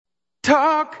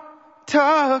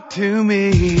Talk to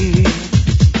me.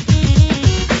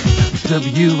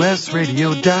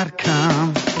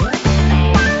 WSRadio.com.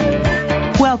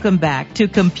 Welcome back to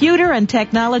Computer and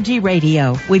Technology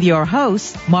Radio with your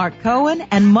hosts, Mark Cohen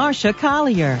and Marcia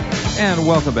Collier. And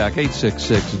welcome back,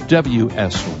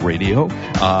 866-WS-Radio.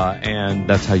 And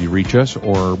that's how you reach us,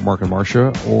 or Mark and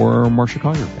Marcia, or Marcia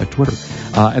Collier at Twitter.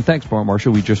 And thanks, Marcia.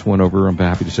 We just went over, I'm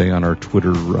happy to say, on our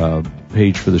Twitter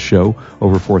page for the show,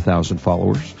 over 4,000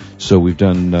 followers. So we've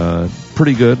done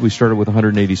pretty good. We started with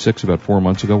 186 about 4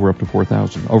 months ago. We're up to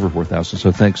 4,000, over 4,000.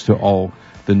 So thanks to all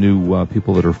the new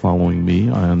people that are following me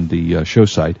on the show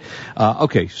site.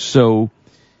 Okay, so...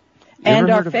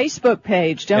 And our Facebook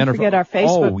page. Don't forget our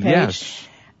Facebook page. Yes.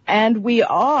 And we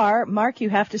are, Mark, you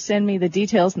have to send me the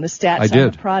details and the stats on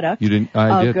the product. You didn't?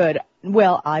 I did. Good.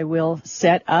 Well, I will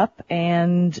set up,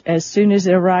 and as soon as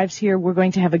it arrives here, we're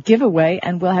going to have a giveaway,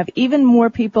 and we'll have even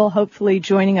more people hopefully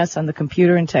joining us on the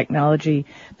Computer and Technology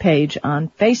page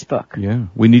on Facebook. Yeah,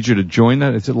 we need you to join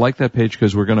that. It's like that page,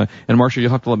 because we're going to, and Marcia,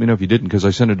 you'll have to let me know if you didn't, because I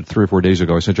sent it 3 or 4 days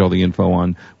ago. I sent you all the info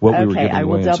on what we were giving away. Okay, I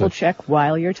will double check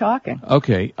while you're talking.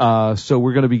 Okay, so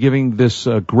we're going to be giving this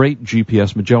great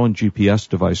GPS, Magellan GPS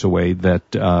device away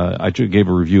that I gave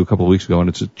a review a couple of weeks ago, and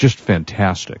it's just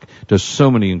fantastic. It does so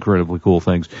many incredibly cool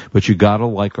things, but you gotta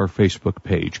like our Facebook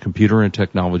page, Computer and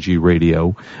Technology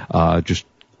Radio. Just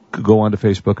go onto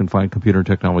Facebook and find Computer and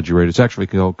Technology Radio. It's actually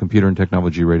called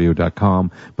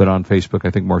computerandtechnologyradio.com, but on Facebook,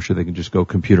 I think, Marcia, they can just go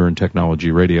Computer and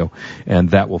Technology Radio, and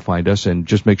that will find us. And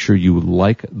just make sure you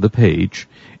like the page,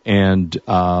 and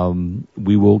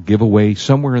we will give away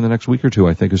somewhere in the next week or two,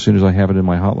 I think, as soon as I have it in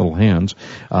my hot little hands.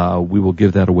 We will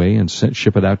give that away and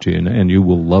ship it out to you, and you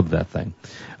will love that thing.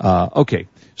 Okay,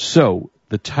 so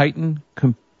the Titan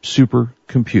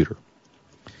supercomputer.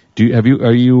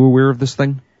 Are you aware of this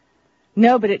thing?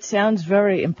 No, but it sounds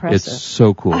very impressive. It's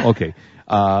so cool. Okay.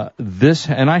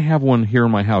 And I have one here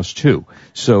in my house too.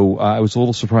 So I was a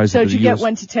little surprised. So did you get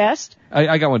one to test?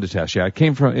 I got one to test, yeah. It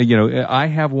came from, I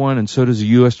have one, and so does the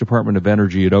U.S. Department of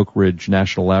Energy at Oak Ridge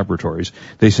National Laboratories.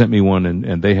 They sent me one,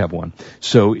 and they have one.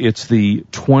 So it's the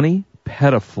 20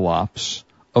 petaflops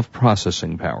of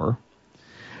processing power.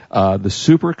 The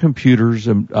supercomputers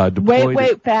deployed...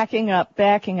 Wait, backing up.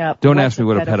 Don't ask me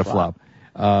what a petaflop.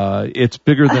 It's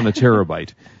bigger than a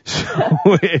terabyte.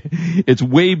 So it's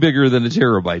way bigger than a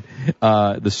terabyte.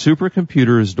 The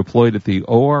supercomputer is deployed at the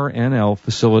ORNL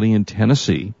facility in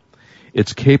Tennessee.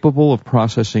 It's capable of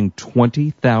processing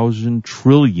 20,000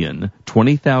 trillion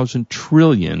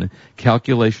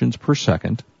calculations per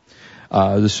second.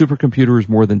 The supercomputer is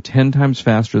more than 10 times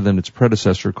faster than its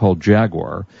predecessor called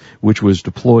Jaguar, which was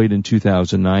deployed in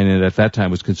 2009 and at that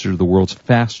time was considered the world's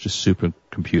fastest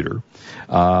supercomputer.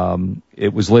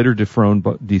 It was later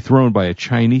dethroned by a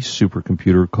Chinese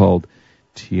supercomputer called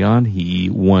Tianhe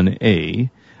 1A.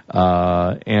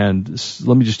 And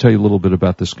let me just tell you a little bit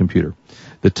about this computer.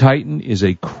 The Titan is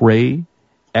a Cray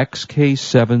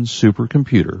XK7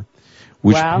 supercomputer,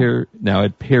 which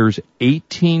it pairs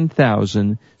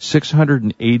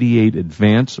 18,688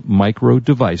 advanced micro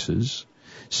devices,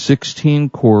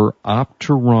 16-core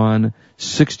Opteron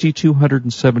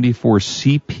 6274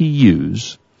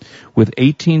 CPUs, with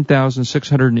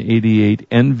 18,688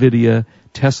 NVIDIA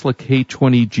Tesla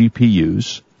K20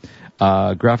 GPUs.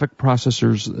 Graphic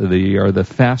processors, they are the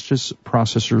fastest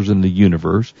processors in the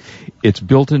universe. It's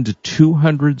built into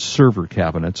 200 server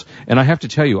cabinets. And I have to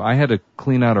tell you, I had to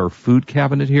clean out our food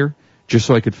cabinet here just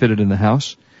so I could fit it in the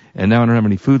house. And now I don't have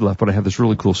any food left, but I have this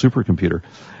really cool supercomputer.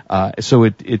 So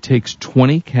it takes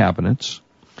 20 cabinets.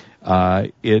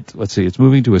 It's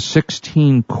moving to a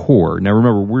 16 core. Now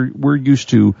remember, we're used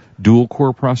to dual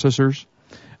core processors.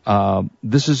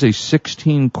 This is a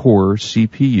 16 core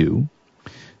CPU.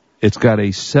 It's got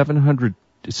a 700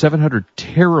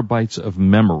 terabytes of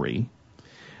memory.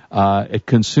 It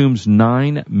consumes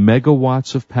 9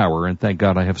 megawatts of power, and thank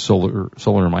God I have solar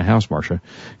in my house, Marcia,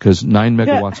 because 9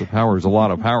 megawatts of power is a lot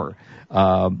of power.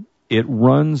 It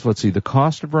runs, the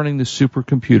cost of running the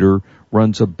supercomputer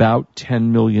runs about $10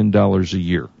 million a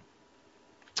year.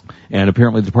 And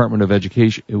apparently the Department of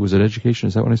Education, was it Education?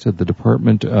 Is that what I said? The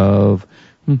Department of,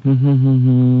 which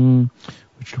department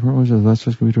was it? That's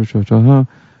just computer,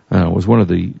 it was one of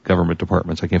the government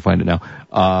departments. I can't find it now.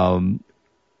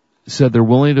 Said they're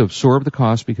willing to absorb the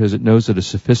cost because it knows that a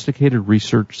sophisticated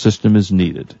research system is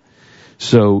needed.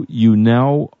 So you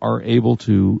now are able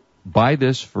to buy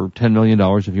this for $10 million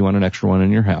if you want an extra one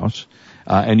in your house.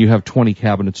 And you have 20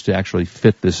 cabinets to actually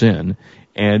fit this in.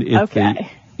 And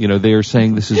they are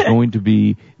saying this is going to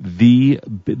be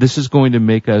this is going to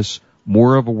make us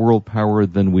more of a world power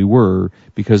than we were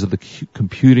because of the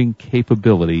computing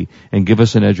capability and give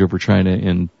us an edge over China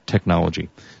in technology.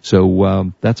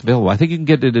 So that's available. I think you can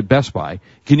get it at Best Buy.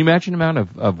 Can you imagine the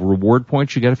amount of reward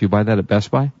points you get if you buy that at Best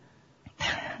Buy?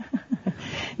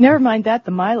 Never mind that,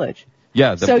 the mileage.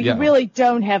 Yeah. So you really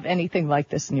don't have anything like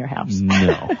this in your house?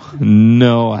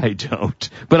 No, I don't.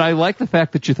 But I like the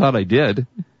fact that you thought I did.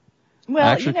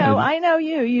 Well, I know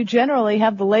you. You generally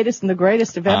have the latest and the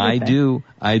greatest of everything.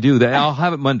 I do. I'll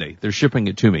have it Monday. They're shipping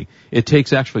it to me. It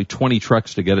takes actually 20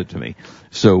 trucks to get it to me.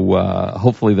 So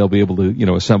hopefully they'll be able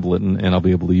to, assemble it and I'll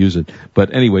be able to use it.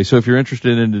 But anyway, so if you're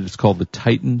interested in it, it's called the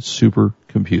Titan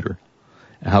Supercomputer.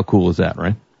 How cool is that,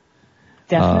 right?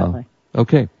 Definitely.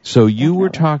 Okay. So you were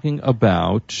talking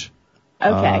about...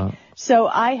 Okay. So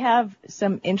I have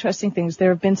some interesting things.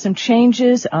 There have been some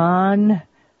changes on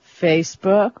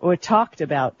Facebook, or talked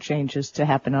about changes to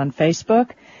happen on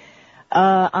Facebook,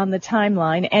 on the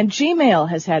timeline, and Gmail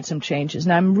has had some changes,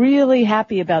 and I'm really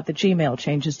happy about the Gmail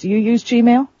changes. Do you use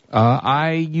Gmail?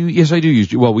 Yes, I do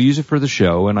use. Well, we use it for the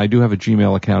show, and I do have a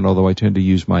Gmail account, although I tend to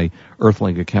use my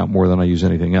Earthlink account more than I use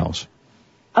anything else.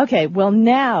 Okay, well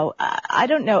now, I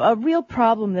don't know, a real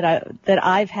problem that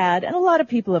I've had, and a lot of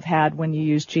people have had when you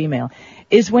use Gmail,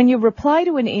 is when you reply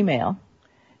to an email,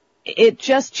 it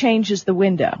just changes the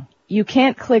window. You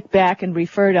can't click back and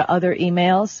refer to other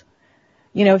emails.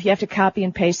 If you have to copy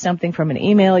and paste something from an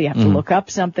email, you have to look up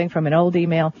something from an old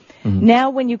email. Now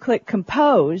when you click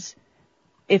compose,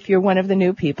 if you're one of the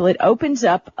new people, it opens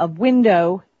up a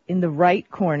window in the right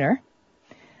corner,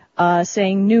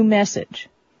 saying new message.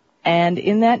 And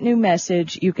in that new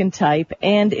message, you can type,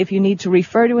 and if you need to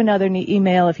refer to another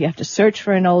email, if you have to search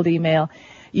for an old email,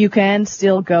 you can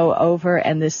still go over,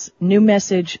 and this new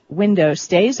message window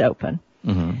stays open.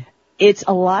 It's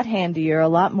a lot handier, a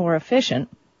lot more efficient.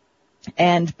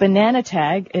 And Banana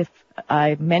Tag, if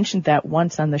I mentioned that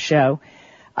once on the show,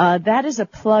 that is a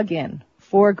plug-in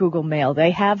for Google Mail.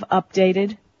 They have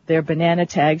updated their Banana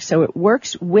Tag, so it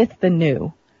works with the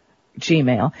new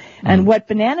Gmail. And what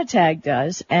Banana Tag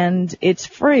does, and it's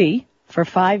free for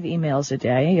 5 emails a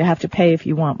day. You have to pay if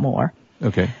you want more.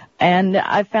 Okay. And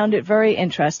I found it very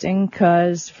interesting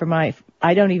because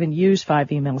I don't even use 5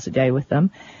 emails a day with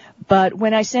them. But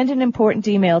when I send an important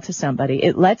email to somebody,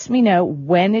 it lets me know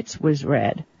when it was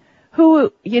read,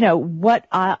 what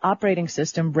operating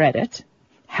system read it,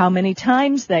 how many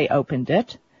times they opened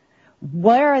it,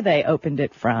 where they opened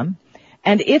it from,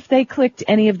 and if they clicked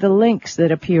any of the links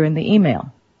that appear in the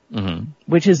email,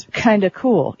 which is kind of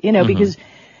cool, because,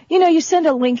 you send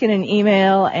a link in an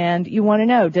email and you want to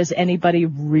know, does anybody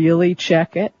really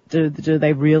check it? Do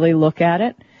they really look at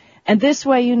it? And this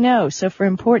way you know. So for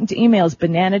important emails,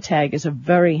 Banana Tag is a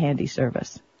very handy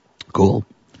service. Cool.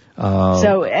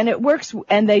 And it works,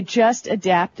 and they just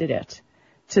adapted it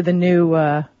to the new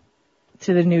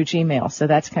Gmail. So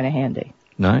that's kind of handy.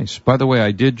 Nice. By the way,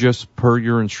 I did just per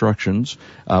your instructions,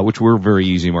 which were very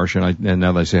easy, Marcia, and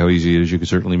now that I say how easy it is, you can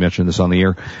certainly mention this on the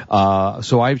air.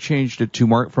 So I've changed it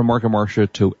from Mark and Marcia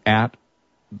to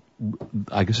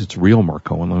I guess it's Real Mark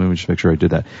Cohen. Let me just make sure I did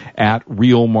that. At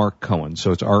Real Mark Cohen.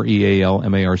 So it's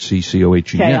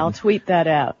RealMarkCohen. Okay, I'll tweet that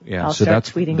out. Yeah, I'll so start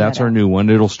tweeting that's that our out. new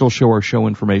one. It'll still show our show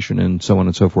information and so on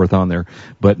and so forth on there.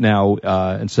 But now,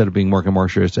 instead of being Mark and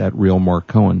Marcia, it's at Real Mark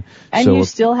Cohen. And you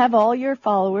still have all your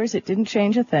followers. It didn't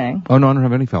change a thing. Oh, no, I don't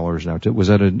have any followers now. Was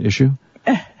that an issue?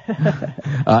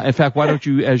 In fact, why don't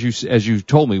you, as you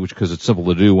told me, which because it's simple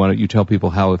to do, why don't you tell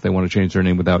people how, if they want to change their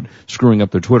name without screwing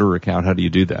up their Twitter account, how do you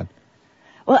do that?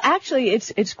 Well, actually,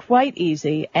 it's quite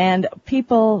easy, and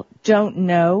people don't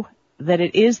know that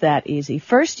it is that easy.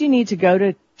 First, you need to go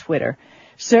to Twitter,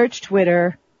 search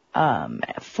Twitter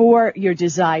for your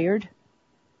desired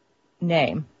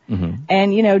name,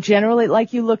 and generally,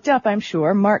 like you looked up, I'm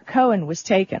sure Mark Cohen was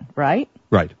taken, right?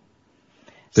 Right.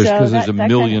 Because there's a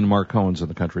million Mark Cohens in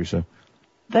the country, so.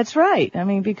 That's right. I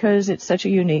mean, because it's such a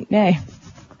unique name.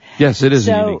 Yes, it is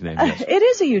a unique name. Yes. It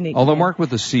is a unique Although name. Mark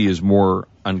with a C is more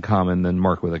uncommon than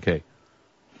Mark with a K.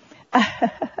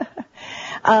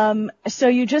 So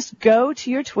you just go to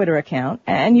your Twitter account,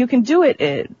 and you can do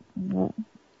it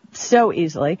so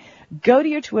easily. Go to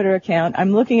your Twitter account.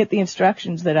 I'm looking at the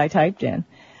instructions that I typed in.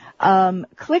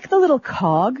 Click the little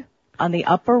cog on the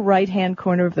upper right-hand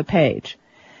corner of the page.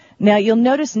 Now, you'll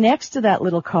notice next to that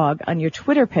little cog on your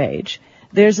Twitter page,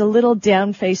 there's a little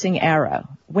down-facing arrow.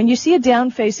 When you see a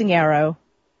down-facing arrow,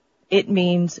 it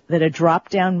means that a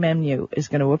drop-down menu is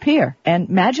going to appear. And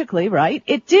magically, right?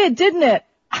 It did, didn't it?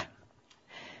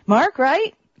 Mark,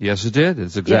 right? Yes, it did.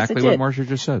 It's exactly what Marcia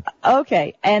just said.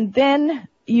 Okay. And then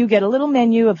you get a little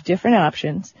menu of different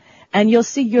options, and you'll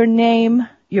see your name,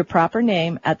 your proper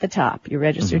name at the top, your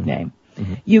registered name.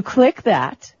 Mm-hmm. You click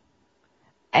that,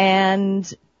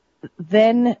 and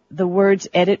then the words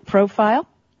edit profile.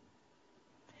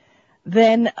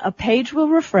 Then a page will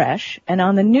refresh, and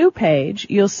on the new page,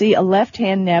 you'll see a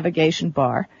left-hand navigation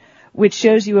bar, which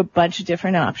shows you a bunch of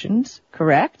different options,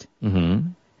 correct? Mm-hmm.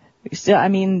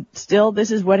 Still, this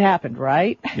is what happened,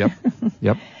 right?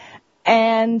 Yep.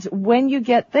 And when you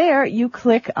get there, you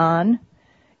click on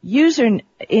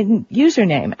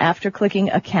username after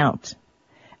clicking account.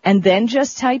 And then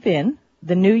just type in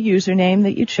the new username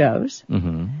that you chose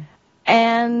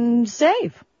and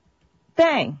save.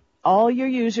 Bang. All your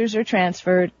users are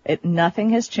transferred. Nothing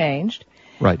has changed.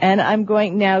 Right. And I'm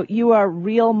going, now you are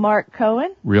Real Mark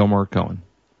Cohen? Real Mark Cohen.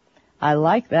 I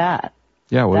like that.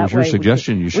 Yeah, what was your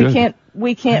suggestion? You should.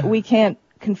 We can't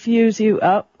confuse you.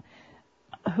 Oh,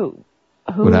 who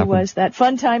was that?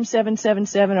 Funtime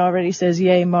 777 already says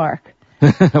yay, Mark.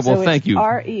 Well, so thank you.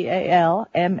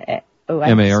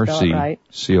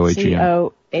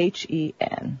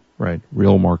 RealMarkCohen. Right.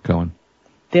 Real Mark Cohen.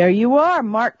 There you are,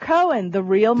 Mark Cohen, the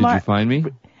real Mark. Did you find me?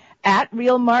 At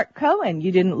Real Mark Cohen.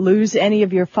 You didn't lose any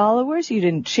of your followers. You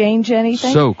didn't change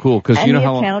anything. So cool, because you know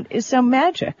how the account is so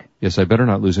magic. Yes, I better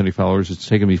not lose any followers. It's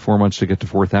taken me 4 months to get to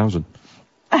 4,000.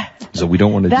 So we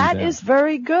don't want to do that. That is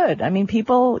very good. I mean,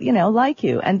 people, like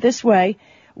you. And this way,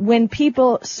 when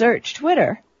people search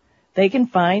Twitter, they can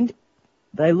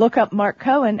they look up Mark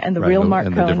Cohen, and the real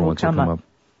Mark Cohen will come up.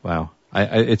 Wow.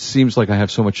 It seems like I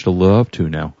have so much to live up to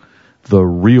now. The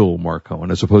real Mark Cohen,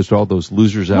 as opposed to all those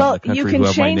losers out in the country who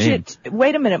have my name. Well, you can change it.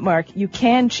 Wait a minute, Mark. You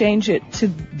can change it to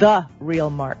the real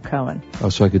Mark Cohen. Oh,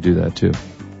 so I could do that too.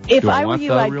 If I were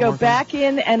you, I'd go back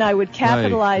in and I would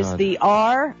capitalize the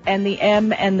R and the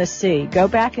M and the C. Go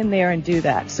back in there and do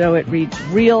that. So it reads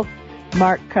Real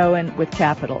Mark Cohen with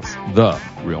capitals. The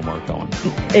Real Mark Cohen.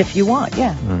 If you want,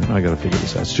 yeah. All right, I got to figure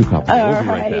this out. It's too complicated. All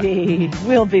righty.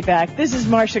 We'll be back. This is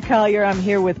Marcia Collier. I'm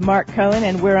here with Mark Cohen,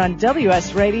 and we're on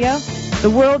WS Radio, the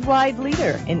worldwide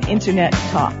leader in Internet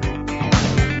talk.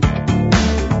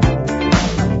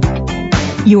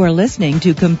 You are listening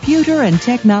to Computer and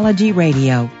Technology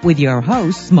Radio with your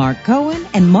hosts, Mark Cohen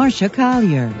and Marcia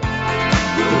Collier.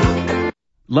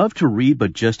 Love to read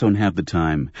but just don't have the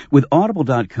time? With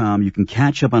Audible.com, you can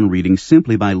catch up on reading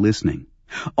simply by listening.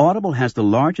 Audible has the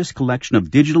largest collection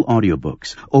of digital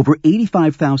audiobooks, over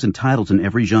 85,000 titles in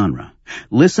every genre.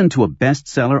 Listen to a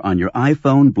bestseller on your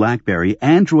iPhone, BlackBerry,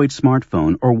 Android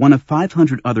smartphone, or one of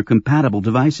 500 other compatible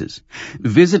devices.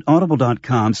 Visit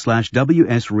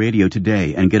audible.com/WS Radio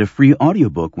today and get a free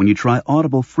audiobook when you try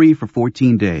Audible free for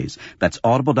 14 days. That's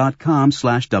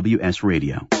audible.com/WS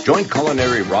Radio. Join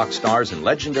culinary rock stars and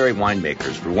legendary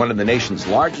winemakers for one of the nation's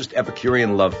largest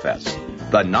Epicurean Love Fests,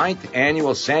 the 9th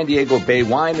annual San Diego Bay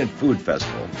Wine and Food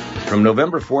Festival, from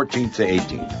November 14th to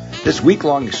 18th. This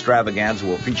week-long extravaganza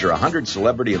will feature 100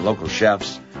 celebrity and local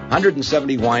chefs,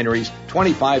 170 wineries,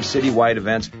 25 citywide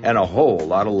events, and a whole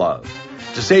lot of love.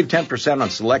 To save 10%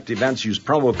 on select events, use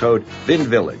promo code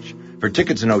VINVILLAGE. For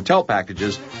tickets and hotel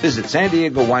packages, visit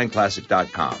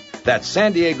SanDiegoWineClassic.com. That's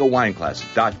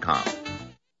SanDiegoWineClassic.com.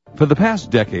 For the past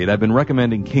decade, I've been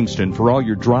recommending Kingston for all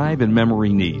your drive and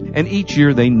memory need, and each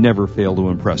year they never fail to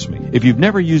impress me. If you've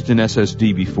never used an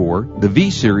SSD before, the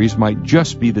V-Series might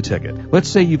just be the ticket. Let's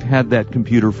say you've had that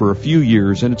computer for a few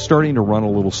years and it's starting to run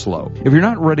a little slow. If you're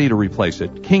not ready to replace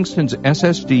it, Kingston's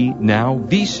SSD Now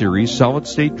V-Series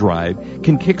solid-state drive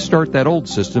can kickstart that old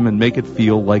system and make it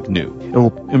feel like new.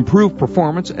 It'll improve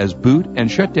performance as boot and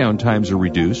shutdown times are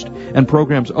reduced, and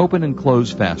programs open and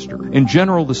close faster. In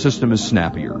general, the system is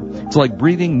snappier. It's like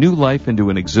breathing new life into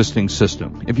an existing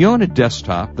system. If you own a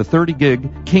desktop, the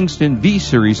 30-gig Kingston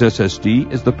V-Series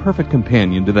SSD is the perfect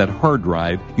companion to that hard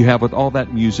drive you have with all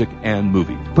that music and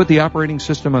movies. Put the operating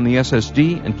system on the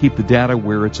SSD and keep the data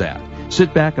where it's at.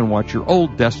 Sit back and watch your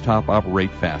old desktop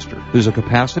operate faster. There's a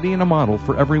capacity and a model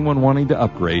for everyone wanting to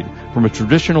upgrade from a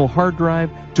traditional hard drive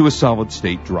to a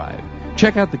solid-state drive.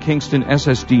 Check out the Kingston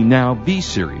SSD Now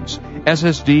V-Series.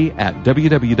 SSD at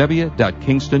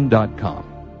www.kingston.com.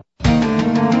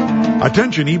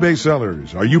 Attention eBay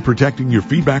sellers. Are you protecting your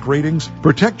feedback ratings?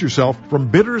 Protect yourself from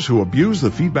bidders who abuse the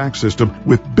feedback system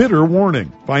with bidder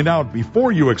warning. Find out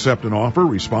before you accept an offer,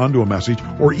 respond to a message,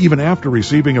 or even after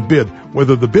receiving a bid,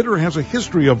 whether the bidder has a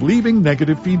history of leaving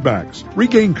negative feedbacks.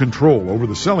 Regain control over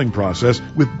the selling process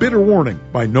with bidder warning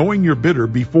by knowing your bidder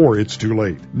before it's too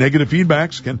late. Negative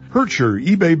feedbacks can hurt your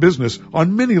eBay business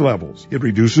on many levels. It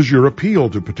reduces your appeal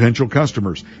to potential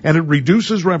customers, and it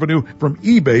reduces revenue from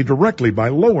eBay directly by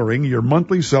lowering your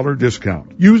monthly seller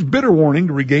discount. Use Bitter Warning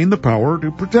to regain the power to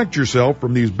protect yourself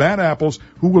from these bad apples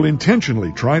who will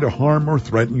intentionally try to harm or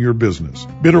threaten your business.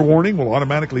 Bitter Warning will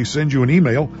automatically send you an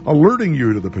email alerting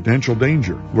you to the potential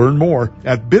danger. Learn more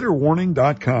at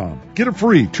bitterwarning.com. Get a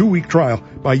free 2-week trial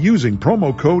by using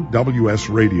promo code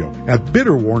WSRadio at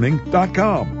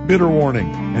bitterwarning.com. Bitter Warning,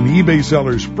 an eBay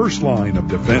seller's first line of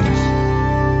defense.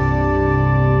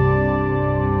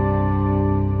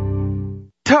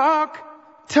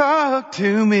 Talk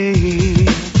to me.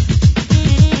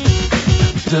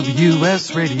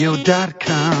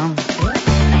 WSRadio.com.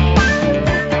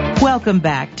 Welcome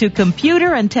back to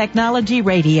Computer and Technology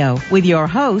Radio with your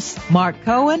hosts, Mark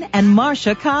Cohen and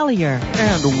Marcia Collier.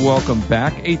 And welcome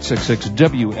back,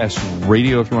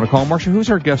 866-WS-Radio if you want to call. Marcia, who's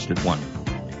our guest at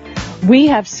 1? We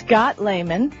have Scott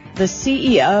Lehman, the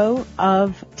CEO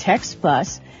of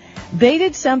TextPlus. They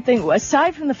did something,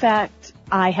 aside from the fact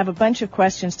I have a bunch of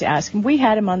questions to ask him. We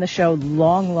had him on the show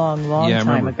long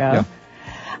time ago.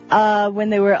 Yeah. When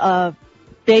they were a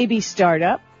baby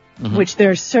startup, which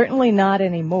they're certainly not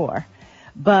anymore.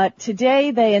 But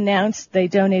today they announced they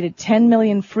donated 10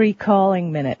 million free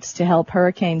calling minutes to help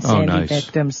Hurricane Sandy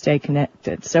victims stay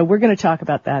connected. So we're going to talk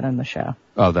about that on the show.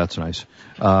 Oh, that's nice.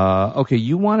 Okay,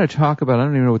 you want to talk about, I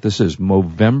don't even know what this is,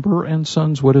 Movember and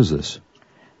Sons? What is this?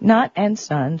 Not and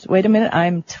Sons. Wait a minute.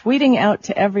 I'm tweeting out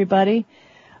to everybody.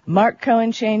 Mark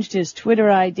Cohen changed his Twitter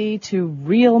ID to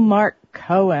Real Mark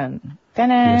Cohen.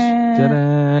 Ta-da! Yes.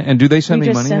 Ta-da! And do they send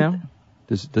me money now?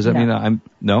 Does that mean I'm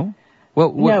no?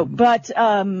 Well, no, but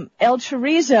El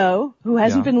Chorizo, who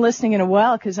hasn't been listening in a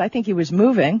while because I think he was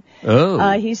moving,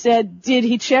 he said, did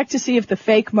he check to see if the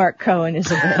fake Mark Cohen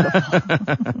is available?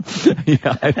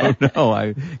 Yeah, I don't know.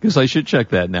 I guess I should check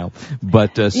that now.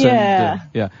 But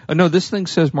no, this thing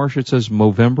says, Marcia, it says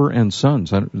Movember and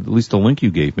Sons. At least the link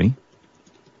you gave me.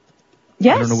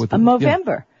 Yes, I don't know what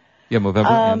Movember. Yeah,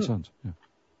 Movember and Sons. Yeah.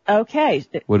 Okay.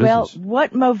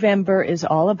 What Movember is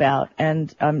all about,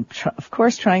 and I'm of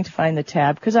course trying to find the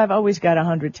tab because I've always got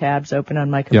 100 tabs open on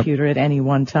my computer at any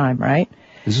one time, right?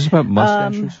 Is this about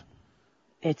mustaches?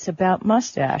 It's about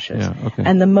mustaches. Yeah, okay.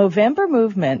 And the Movember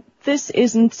movement, this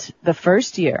isn't the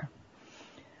first year.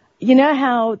 You know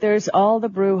how there's all the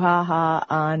brouhaha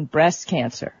on breast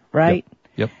cancer, right?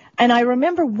 Yep. And I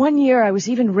remember one year I was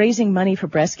even raising money for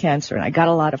breast cancer, and I got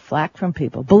a lot of flack from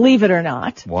people, believe it or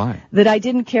not. Why? That I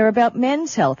didn't care about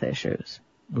men's health issues.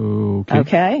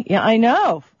 Okay. Yeah, I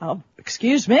know. Oh,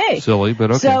 excuse me. Silly, but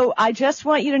okay. So I just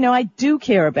want you to know I do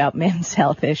care about men's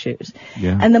health issues.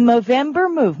 Yeah. And the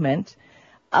Movember movement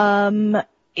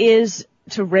is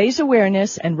to raise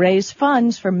awareness and raise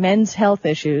funds for men's health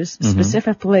issues,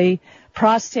 specifically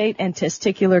prostate and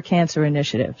testicular cancer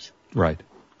initiatives. Right.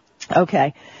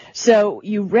 Okay. So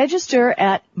you register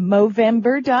at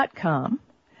Movember.com.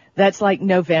 That's like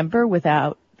November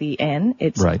without the N.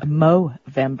 It's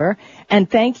Movember. And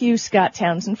thank you, Scott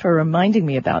Townsend, for reminding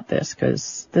me about this,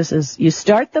 because this is, you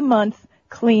start the month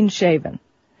clean shaven.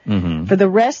 For the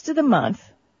rest of the month,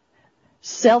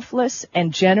 selfless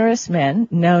and generous men,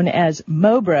 known as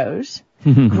Mobros,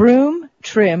 groom,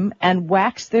 trim, and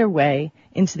wax their way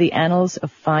into the annals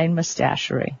of fine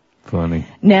mustachery. Funny.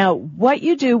 Now, what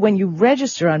you do when you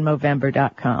register on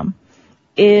Movember.com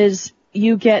is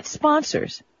you get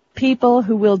sponsors, people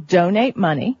who will donate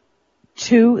money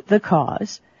to the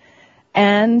cause,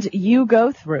 and you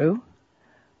go through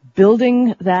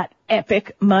building that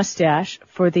epic mustache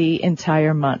for the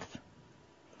entire month.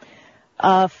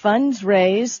 Funds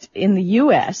raised in the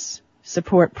U.S.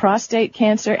 support prostate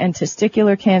cancer and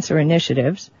testicular cancer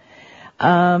initiatives.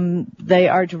 They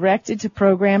are directed to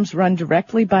programs run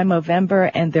directly by Movember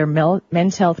and their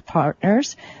men's health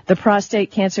partners, the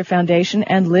Prostate Cancer Foundation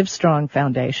and Livestrong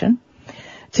Foundation.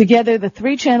 Together, the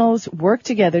three channels work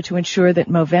together to ensure that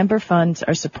Movember funds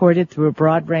are supported through a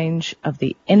broad range of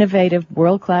the innovative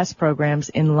world-class programs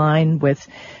in line with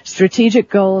strategic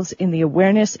goals in the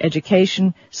awareness,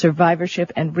 education,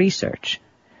 survivorship, and research.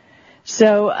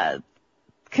 So,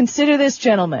 consider this,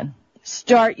 gentlemen.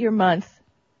 Start your month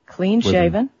clean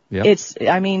shaven. Yep.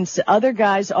 Other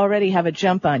guys already have a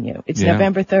jump on you. It's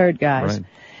November 3rd, guys. Right.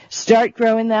 Start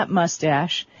growing that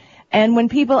mustache. And when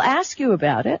people ask you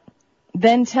about it,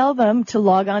 then tell them to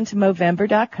log on to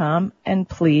Movember.com and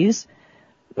please,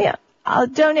 I'll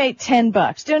donate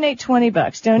 $10, donate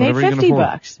 $20, donate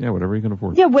 $50. Yeah, whatever you can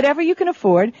afford. Yeah, whatever you can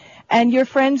afford. And your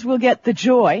friends will get the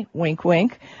joy, wink,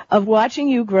 wink, of watching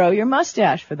you grow your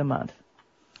mustache for the month.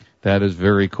 That is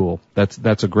very cool.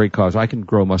 That's a great cause. I can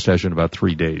grow a mustache in about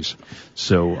 3 days.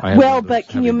 So but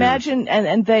can you imagine?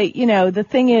 And they, the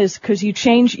thing is, because you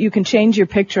can change your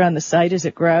picture on the site as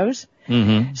it grows.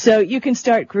 So you can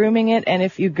start grooming it, and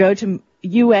if you go to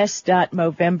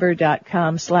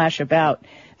us.movember.com/about.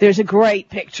 There's a great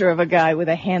picture of a guy with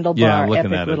a handlebar,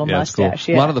 epic little mustache.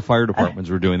 Cool. A lot of the fire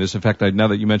departments were doing this. In fact, now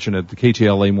that you mention it, the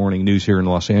KTLA Morning News here in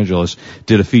Los Angeles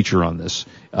did a feature on this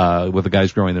with the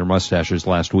guys growing their mustaches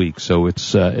last week. So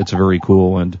it's very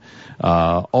cool. And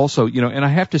also, and I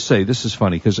have to say, this is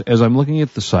funny because as I'm looking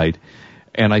at the site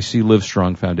and I see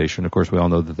Livestrong Foundation, of course, we all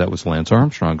know that was Lance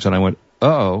Armstrong's, and I went,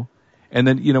 uh-oh. And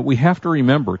then, we have to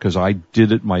remember, because I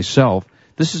did it myself,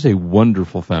 this is a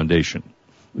wonderful foundation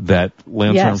that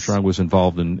Lance Armstrong was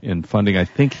involved in funding. I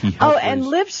think he helped. Oh, and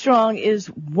Livestrong is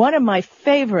one of my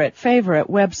favorite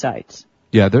websites.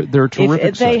 Yeah, they're a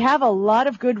terrific They have a lot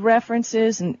of good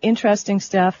references and interesting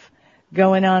stuff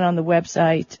going on the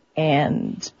website,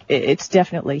 and it's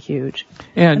definitely huge.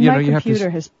 And my you computer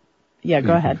have to... has... Yeah,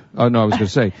 go ahead. Oh, no, I was going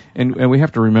to say, and we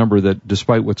have to remember that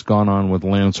despite what's gone on with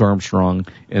Lance Armstrong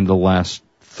in the last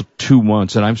 2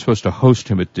 months, and I'm supposed to host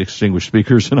him at Distinguished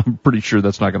Speakers, and I'm pretty sure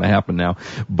that's not going to happen now,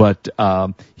 but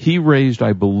he raised,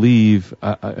 I believe,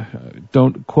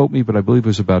 don't quote me, but I believe it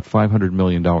was about $500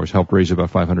 million, helped raise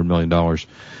about $500 million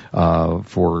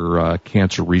for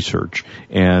cancer research.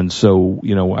 And so,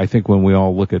 I think when we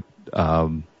all look at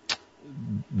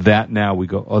that now, we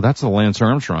go, oh, that's the Lance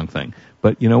Armstrong thing.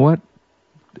 But you know what?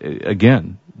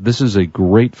 Again, this is a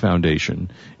great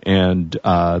foundation, and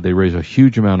they raise a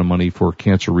huge amount of money for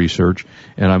cancer research.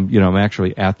 And I'm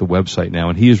actually at the website now,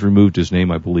 and he has removed his name,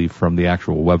 I believe, from the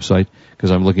actual website,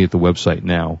 because I'm looking at the website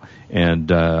now, and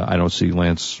I don't see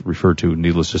Lance referred to,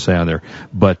 needless to say, on there.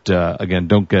 But again,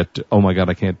 don't get, oh my God,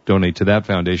 I can't donate to that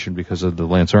foundation because of the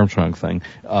Lance Armstrong thing.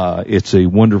 It's a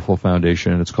wonderful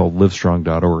foundation, and it's called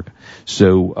Livestrong.org.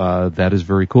 So that is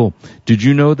very cool. Did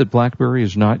you know that BlackBerry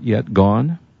is not yet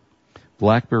gone?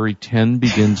 BlackBerry 10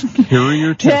 begins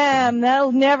carrier testing. Damn,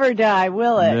 that'll never die,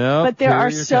 will it? No, but there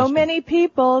are so testing. many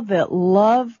people that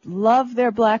love their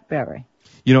BlackBerry.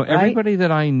 Everybody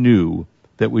that I knew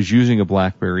that was using a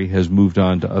BlackBerry has moved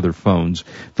on to other phones.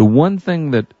 The one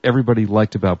thing that everybody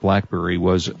liked about BlackBerry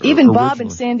was even originally, Bob in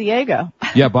San Diego.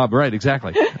 Yeah, Bob, right,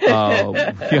 exactly.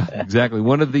 Yeah, exactly.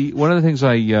 One of the things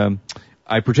I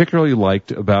particularly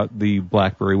liked about the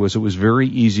BlackBerry was it was very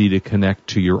easy to connect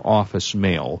to your office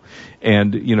mail.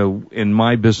 And, in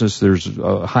my business, there's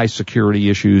high security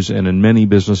issues, and in many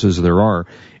businesses there are.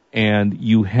 And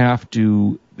you have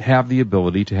to have the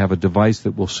ability to have a device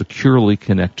that will securely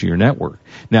connect to your network.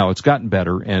 Now, it's gotten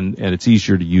better, and it's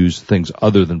easier to use things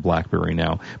other than BlackBerry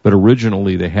now. But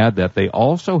originally they had that. They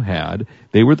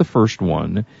were the first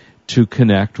one to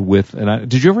connect with,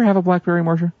 did you ever have a BlackBerry,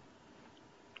 Marcia?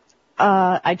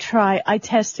 I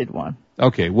tested one.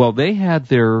 Okay, well, they had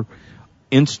their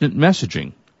instant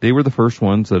messaging. They were the first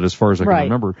ones that, as far as I can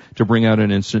remember, to bring out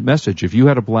an instant message. If you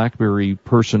had a BlackBerry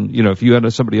person, if you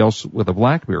had somebody else with a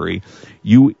BlackBerry,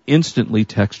 you instantly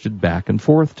texted back and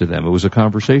forth to them. It was a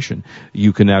conversation.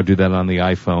 You can now do that on the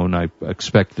iPhone. I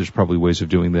expect there's probably ways of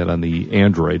doing that on the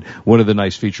Android. One of the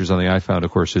nice features on the iPhone, of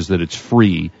course, is that it's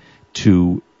free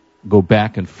to go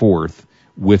back and forth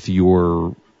with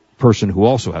your person who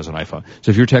also has an iPhone.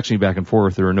 So if you're texting back and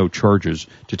forth, there are no charges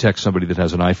to text somebody that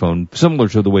has an iPhone, similar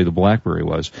to the way the BlackBerry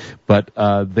was. But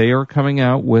they are coming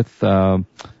out with,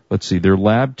 they're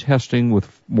lab testing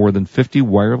with more than 50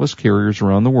 wireless carriers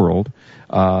around the world.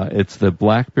 It's the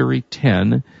BlackBerry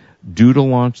 10, due to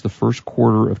launch the first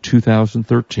quarter of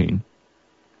 2013.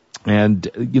 And,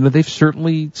 they've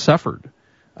certainly suffered.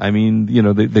 I mean,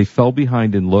 they fell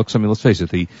behind in looks. I mean, let's face it,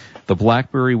 the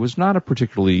BlackBerry was not a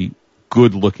particularly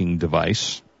good-looking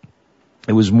device.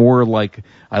 It was more like,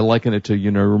 I liken it to,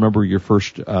 remember your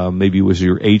first, maybe it was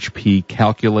your HP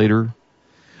calculator,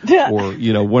 or,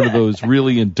 one of those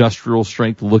really industrial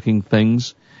strength looking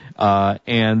things.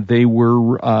 And they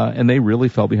really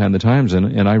fell behind the times,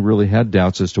 and I really had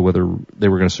doubts as to whether they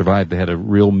were going to survive. They had a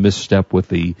real misstep with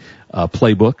the,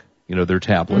 Playbook, their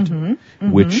tablet,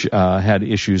 which, had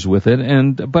issues with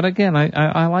it. But again,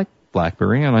 I like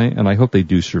BlackBerry, and I hope they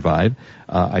do survive.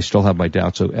 I still have my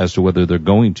doubts as to whether they're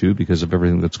going to, because of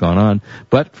everything that's gone on.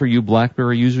 But for you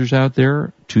BlackBerry users out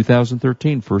there,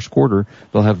 2013 first quarter,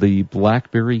 they'll have the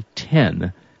BlackBerry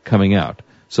 10 coming out.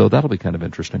 So that'll be kind of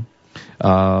interesting.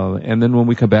 And then when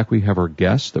we come back, we have our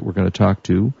guest that we're going to talk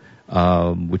to,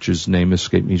 which his name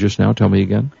escaped me just now. Tell me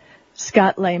again.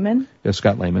 Scott Lehman. Yeah,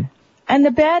 Scott Lehman. And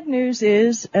the bad news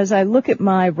is, as I look at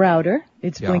my router,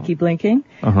 it's blinky blinking.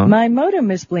 My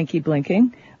modem is blinky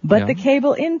blinking, but the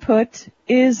cable input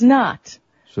is not.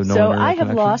 So I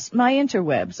have lost my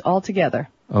interwebs altogether.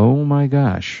 Oh my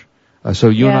gosh. So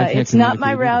you and I can't it's not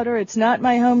my communicate either. router. It's not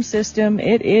my home system.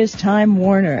 It is Time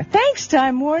Warner. Thanks,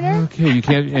 Time Warner. Okay, you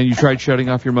can't. And you tried shutting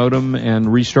off your modem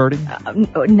and restarting?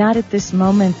 Not at this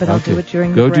moment, but I'll do it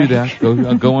during the break. Go do that.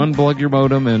 Go unplug your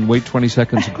modem and wait 20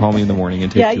 seconds and call me in the morning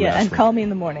and take your and aspirin. call me in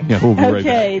the morning. Yeah, we'll be right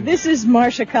back. Okay, this is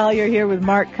Marsha Collier here with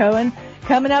Mark Cohen.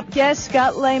 Coming up, guest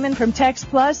Scott Lehman from Text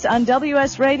Plus on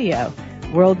WS Radio,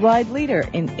 worldwide leader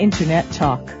in Internet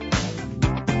talk.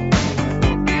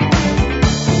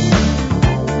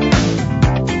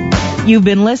 You've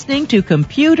been listening to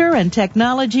Computer and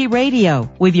Technology Radio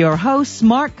with your hosts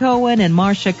Mark Cohen and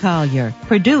Marsha Collier,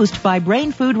 produced by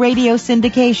Brain Food Radio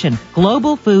Syndication,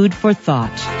 global food for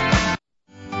thought.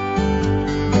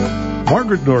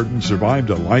 Margaret Norton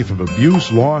survived a life of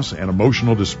abuse, loss, and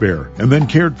emotional despair, and then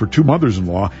cared for two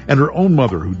mothers-in-law and her own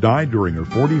mother who died during her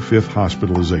 45th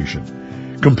hospitalization.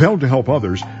 Compelled to help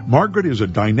others, Margaret is a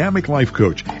dynamic life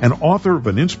coach and author of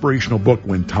an inspirational book,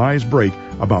 When Ties Break,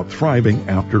 about thriving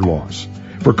after loss.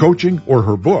 For coaching or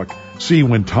her book, see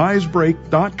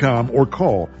WhenTiesBreak.com or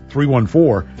call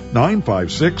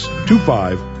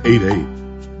 314-956-2588.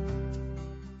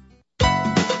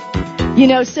 You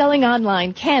know, selling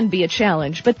online can be a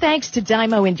challenge, but thanks to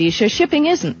Dymo Indicia, shipping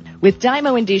isn't. With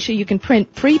Dymo Indicia, you can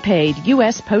print prepaid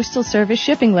U.S. Postal Service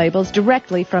shipping labels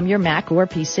directly from your Mac or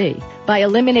PC. By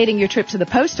eliminating your trip to the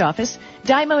post office,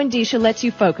 Dymo Indicia lets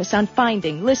you focus on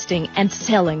finding, listing, and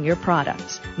selling your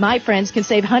products. My friends can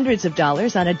save hundreds of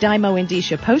dollars on a Dymo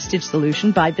Indicia postage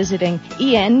solution by visiting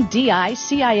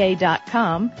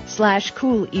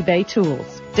endicia.com/cool eBay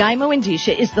tools. Dymo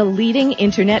Indicia is the leading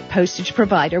internet postage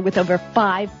provider with over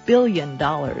 $5 billion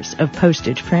of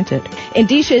postage printed.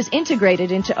 Indicia is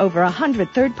integrated into over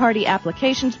 100 third-party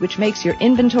applications, which makes your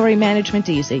inventory management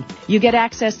easy. You get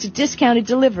access to discounted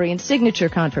delivery and signature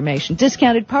confirmation,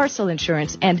 discounted parcel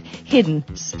insurance, and hidden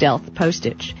stealth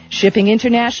postage. Shipping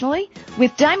internationally?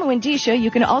 With Dymo Indicia, you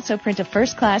can also print a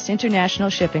first-class international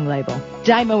shipping label.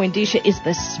 Dymo Indicia is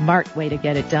the smart way to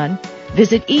get it done.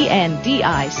 Visit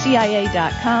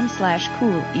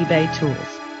endicia.com/cool eBay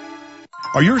tools.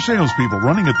 Are your salespeople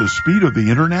running at the speed of the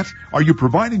internet? Are you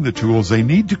providing the tools they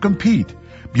need to compete?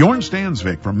 Bjorn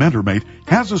Stansvik from MentorMate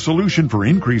has a solution for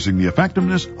increasing the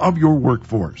effectiveness of your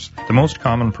workforce. The most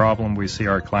common problem we see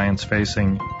our clients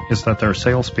facing is that their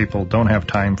salespeople don't have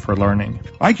time for learning.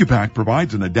 IQPAC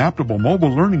provides an adaptable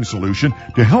mobile learning solution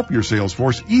to help your sales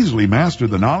force easily master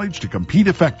the knowledge to compete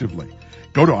effectively.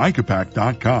 Go to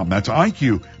IQPAC.com. That's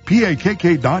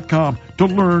IQPAKK.com to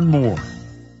learn more.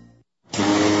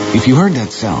 If you heard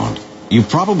that sound, you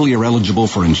probably are eligible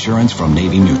for insurance from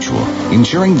Navy Mutual,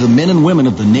 insuring the men and women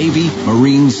of the Navy,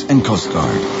 Marines, and Coast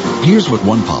Guard. Here's what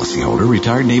one policyholder,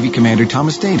 retired Navy Commander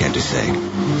Thomas Dade, had to say.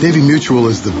 Navy Mutual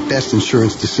is the best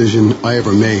insurance decision I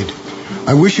ever made.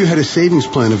 I wish you had a savings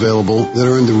plan available that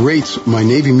earned the rates my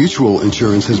Navy Mutual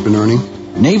insurance has been earning.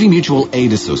 Navy Mutual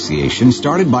Aid Association,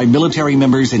 started by military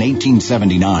members in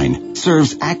 1879,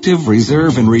 serves active,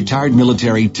 reserve, and retired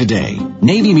military today.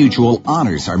 Navy Mutual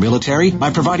honors our military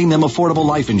by providing them affordable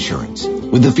life insurance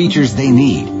with the features they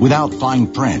need without fine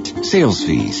print, sales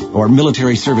fees, or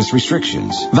military service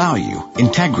restrictions. Value,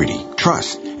 integrity,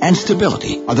 trust, and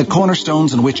stability are the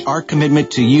cornerstones on which our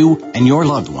commitment to you and your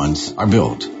loved ones are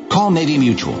built. Call Navy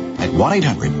Mutual at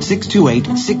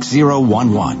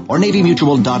 1-800-628-6011 or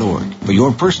NavyMutual.org for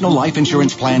your personal life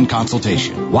insurance plan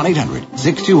consultation.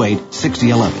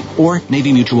 1-800-628-6011 or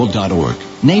NavyMutual.org.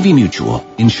 Navy Mutual,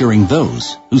 insuring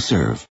those who serve.